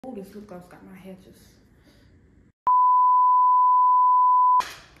Oh, this lip gloss got my hair just...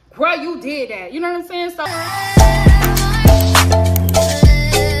 Girl, you did that. You know what I'm saying? So...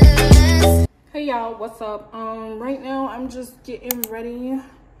 Hey, y'all. What's up? Right now, I'm just getting ready.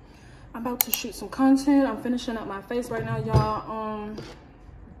 I'm about to shoot some content. I'm finishing up my face right now, y'all.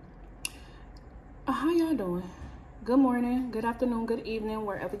 How y'all doing? Good morning, good afternoon, good evening,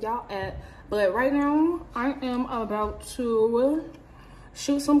 wherever y'all at. But right now, I am about to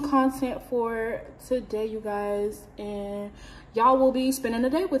shoot some content for today, you guys, and y'all will be spending the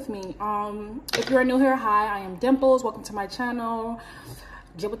day with me. If you're new here, hi, I am Dimples. Welcome to my channel.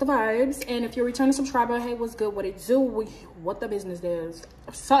 Get with the vibes. And if you're a returning subscriber, hey, what's good, what it do, what the business is.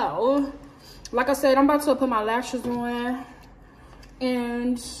 So, like I said, I'm about to put my lashes on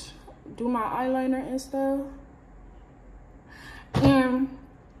and do my eyeliner and stuff and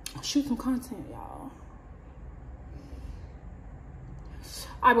shoot some content, y'all.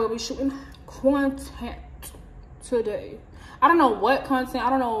 I will be shooting content today. I don't know what content. I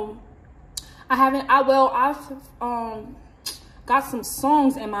don't know. I've got some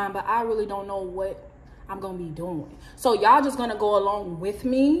songs in mind, but I really don't know what I'm gonna be doing. So y'all just gonna go along with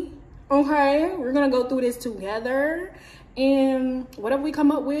me, okay? We're gonna go through this together, and whatever we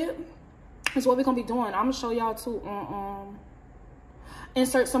come up with is what we're gonna be doing. I'm gonna show y'all too.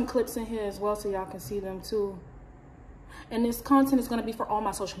 Insert some clips in here as well so y'all can see them too. And this content is going to be for all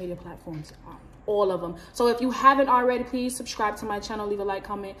my social media platforms, all of them. So if you haven't already, please subscribe to my channel, leave a like,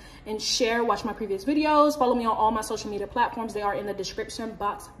 comment, and share. Watch my previous videos. Follow me on all my social media platforms. They are in the description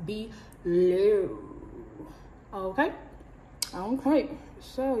box below. Okay? Okay.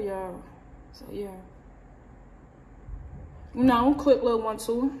 So, y'all. Yeah. Now, quick little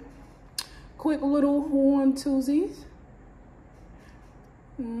 1-2. Quick little 1-2s.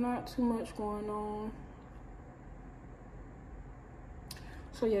 Not too much going on.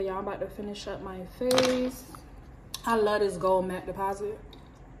 So yeah, y'all, I'm about to finish up my face. I love this gold matte deposit.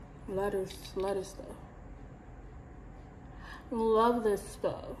 Love this stuff. Love this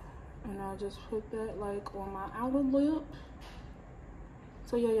stuff. And I just put that like on my outer lip.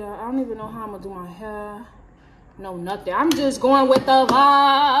 So yeah, I don't even know how I'm gonna do my hair. No, nothing. I'm just going with the vibes.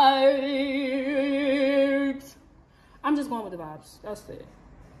 I'm just going with the vibes. That's it.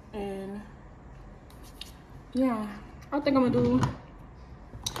 And yeah, I think I'm gonna do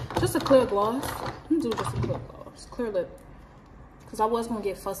just a clear gloss. I'm gonna do just a clear gloss, clear lip, because I was gonna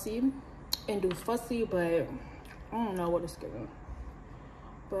get fussy and do fussy, but I don't know what it's giving.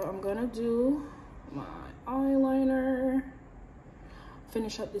 But I'm gonna do my eyeliner,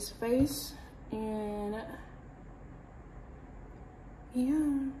 finish up this face, and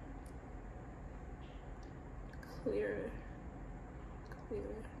yeah, clear.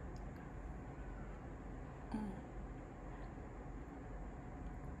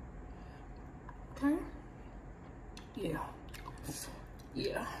 Okay.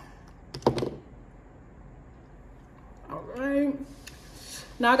 Yeah. All right.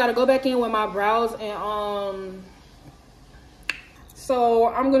 Now I gotta go back in with my brows, and so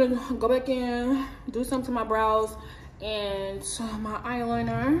I'm gonna go back in, do something to my brows and my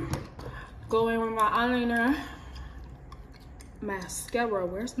eyeliner. Go in with my eyeliner. Mascara.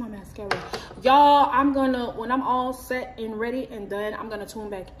 Where's my mascara? Y'all, I'm gonna, when I'm all set and ready and done, I'm gonna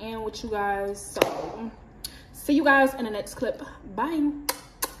tune back in with you guys. So see you guys in the next clip. Bye.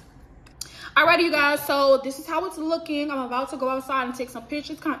 Alrighty, you guys, so this is how it's looking. I'm about to go outside and take some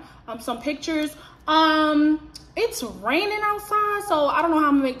pictures. It's raining outside, so I don't know how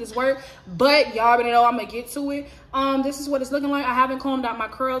I'm gonna make this work, but y'all already know I'm gonna get to it. This is what it's looking like. I haven't combed out my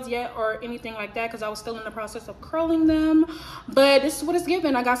curls yet or anything like that because I was still in the process of curling them, but this is what it's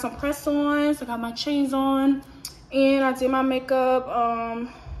giving. I got some press-ons, I got my chains on, and I did my makeup,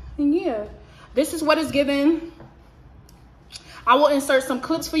 and yeah, this is what it's giving. I will insert some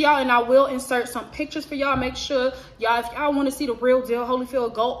clips for y'all, and I will insert some pictures for y'all. Make sure y'all, if y'all want to see the real deal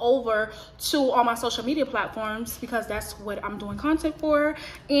Holyfield, go over to all my social media platforms, because that's what I'm doing content for.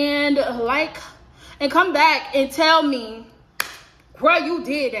 And like, and come back and tell me, girl, you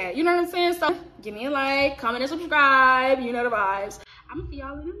did that. You know what I'm saying? So give me a like, comment, and subscribe. You know the vibes. I'm gonna see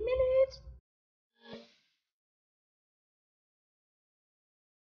y'all in a minute.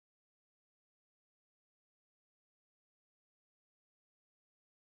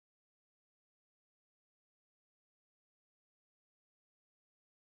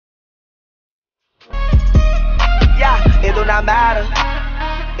 Yeah, it do not matter.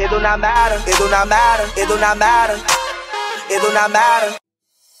 It do not matter. It do not matter. It do not matter. It do not matter.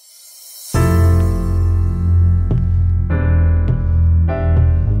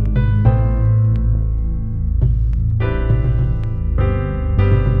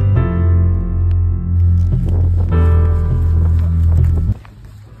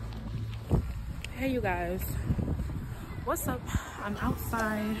 guys, what's up? I'm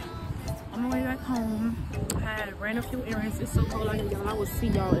outside on my way back home. I ran a few errands. It's so cold out here, y'all. I will see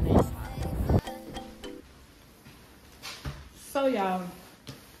y'all in this. So y'all,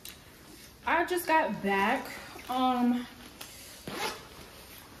 I just got back. So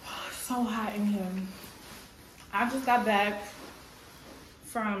hot in here. I just got back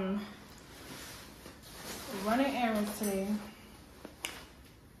from running errands today.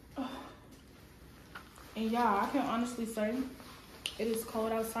 And y'all, I can honestly say it is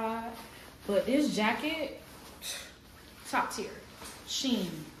cold outside, but this jacket, top tier. Sheen,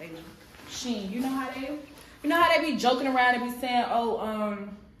 baby. Sheen. You know how they be joking around and be saying, oh,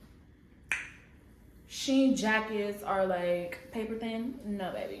 Sheen jackets are like paper thin?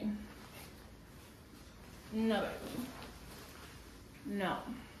 No, baby. No, baby. No.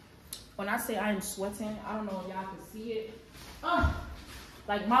 When I say I am sweating, I don't know if y'all can see it.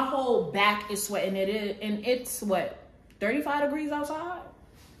 Like my whole back is sweating. And it's what, 35 degrees outside?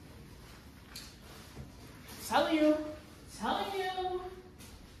 Telling you.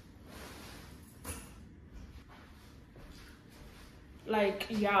 Like,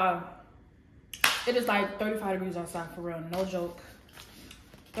 y'all, it is like 35 degrees outside for real, no joke.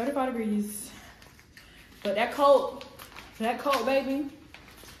 35 degrees. But that coat, baby,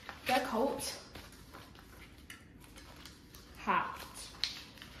 that coat, hot.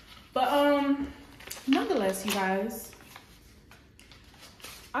 But nonetheless, you guys,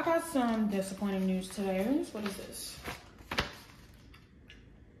 I got some disappointing news today. What is this?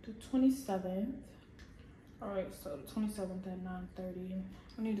 The 27th. All right, so the 27th at 9:30.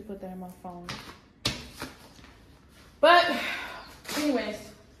 I need to put that in my phone. But anyways,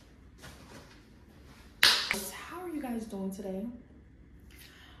 how are you guys doing today?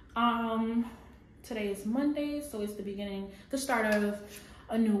 Today is Monday, so it's the start of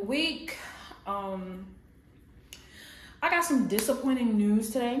a new week. I got some disappointing news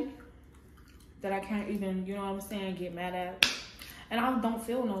today that I can't even, you know what I'm saying, get mad at. And I don't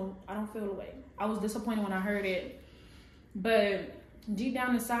feel the way. I was disappointed when I heard it. But deep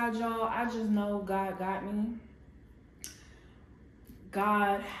down inside, y'all, I just know God got me.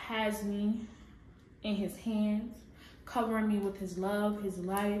 God has me in his hands, covering me with his love, his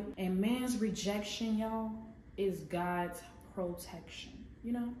light. And man's rejection, y'all, is God's protection.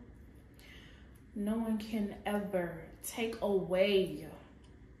 You know? No one can ever take away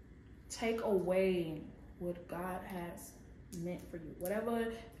what God has meant for you.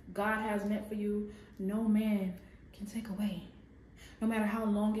 Whatever God has meant for you, no man can take away. No matter how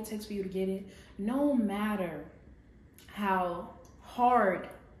long it takes for you to get it, no matter how hard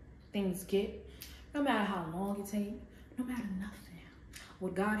things get, no matter how long it takes, no matter nothing,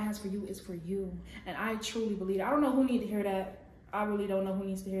 what God has for you is for you. And I truly believe it. I don't know who needs to hear that. I really don't know who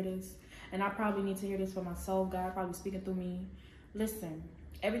needs to hear this. And I probably need to hear this for myself. God probably speaking through me. Listen,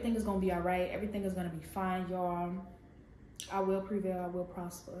 everything is going to be all right. Everything is going to be fine, y'all. I will prevail. I will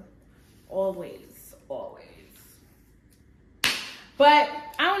prosper. Always, always. But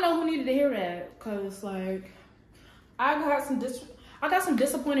I don't know who needed to hear that. Because, like, I got some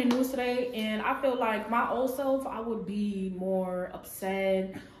disappointing news today. And I feel like my old self, I would be more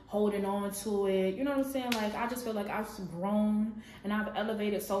upset, holding on to it. You know what I'm saying? Like, I just feel like I've grown and I've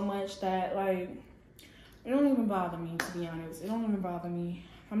elevated so much that, like, it don't even bother me, to be honest. It don't even bother me.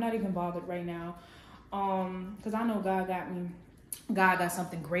 I'm not even bothered right now. Because I know God got me. God got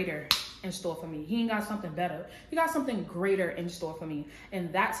something greater in store for me. He ain't got something better. He got something greater in store for me.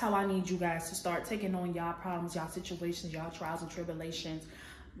 And that's how I need you guys to start taking on y'all problems, y'all situations, y'all trials and tribulations.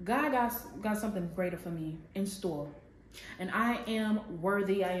 God got something greater for me in store. And I am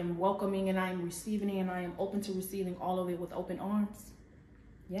worthy, I am welcoming, and I am receiving, and I am open to receiving all of it with open arms.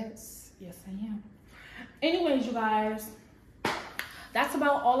 Yes, yes I am. Anyways, you guys, that's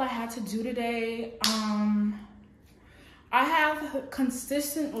about all I had to do today. I have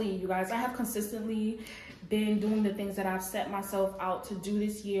consistently been doing the things that I've set myself out to do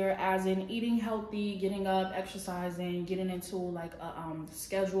this year, as in eating healthy, getting up, exercising, getting into like a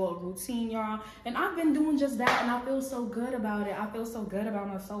schedule, a routine, y'all. And I've been doing just that, and I feel so good about it. I feel so good about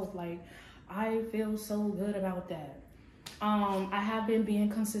myself. Like, I feel so good about that. I have been being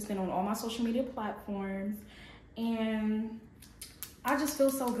consistent on all my social media platforms, and I just feel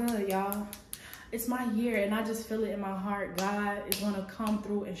so good, y'all. It's my year, and I just feel it in my heart. God is going to come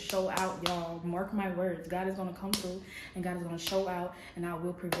through and show out, y'all. Mark my words. God is going to come through, and God is going to show out, and I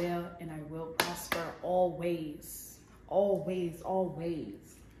will prevail, and I will prosper always. Always,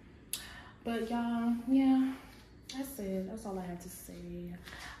 always. But, y'all, yeah, that's it. That's all I have to say.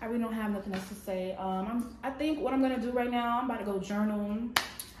 I really don't have nothing else to say. I think what I'm going to do right now, I'm about to go journal,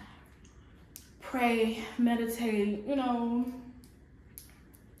 pray, meditate, you know,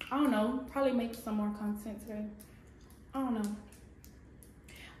 I don't know, probably make some more content today. I don't know.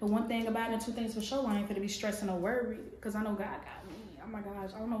 But one thing about it, two things for sure, I ain't gonna be stressing or worried, because I know God got me. Oh my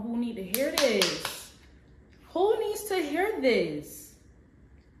gosh, I don't know who need to hear this. Who needs to hear this?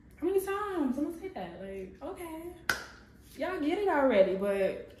 How many times I'm gonna say that? Like, okay, y'all get it already,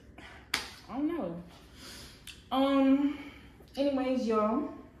 but I don't know. Anyways, y'all,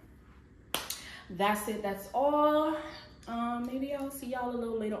 that's it. That's all. Maybe I'll see y'all a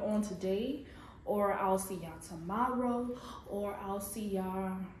little later on today, or I'll see y'all tomorrow, or I'll see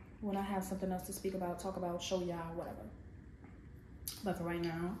y'all when I have something else to speak about, talk about, show y'all, whatever. But for right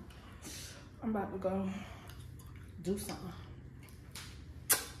now, I'm about to go do something.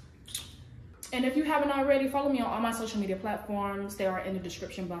 And if you haven't already, follow me on all my social media platforms. They are in the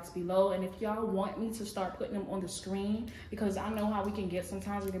description box below. And if y'all want me to start putting them on the screen, because I know how we can get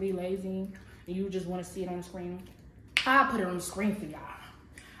sometimes, we can be lazy and you just want to see it on the screen. I put it on the screen for y'all.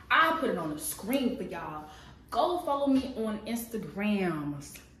 I put it on the screen for y'all. Go follow me on Instagram.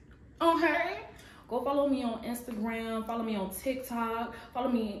 Okay? Go follow me on Instagram. Follow me on TikTok. Follow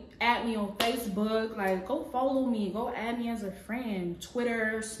me, add me on Facebook. Like, go follow me. Go add me as a friend.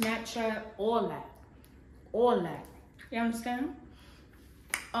 Twitter, Snapchat, all that. All that. You understand?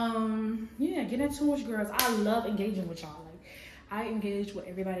 Yeah, get in tune with girls. I love engaging with y'all. Like, I engage with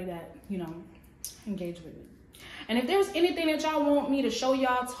everybody that, you know, engage with me. And if there's anything that y'all want me to show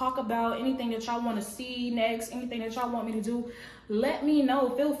y'all, talk about, anything that y'all want to see next, anything that y'all want me to do, let me know.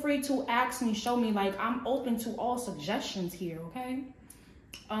 Feel free to ask me, show me. Like, I'm open to all suggestions here, okay?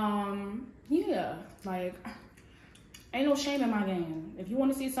 Yeah, like, ain't no shame in my game. If you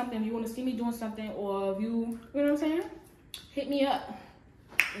want to see something, if you want to see me doing something, or if you know what I'm saying, hit me up.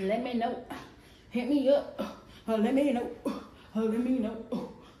 Let me know. Hit me up. Let me know. Let me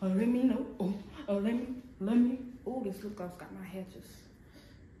know. Let me know. Let me. Oh, this lip gloss got my hair just.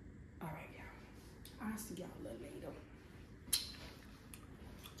 All right, y'all. I'll see y'all a little later.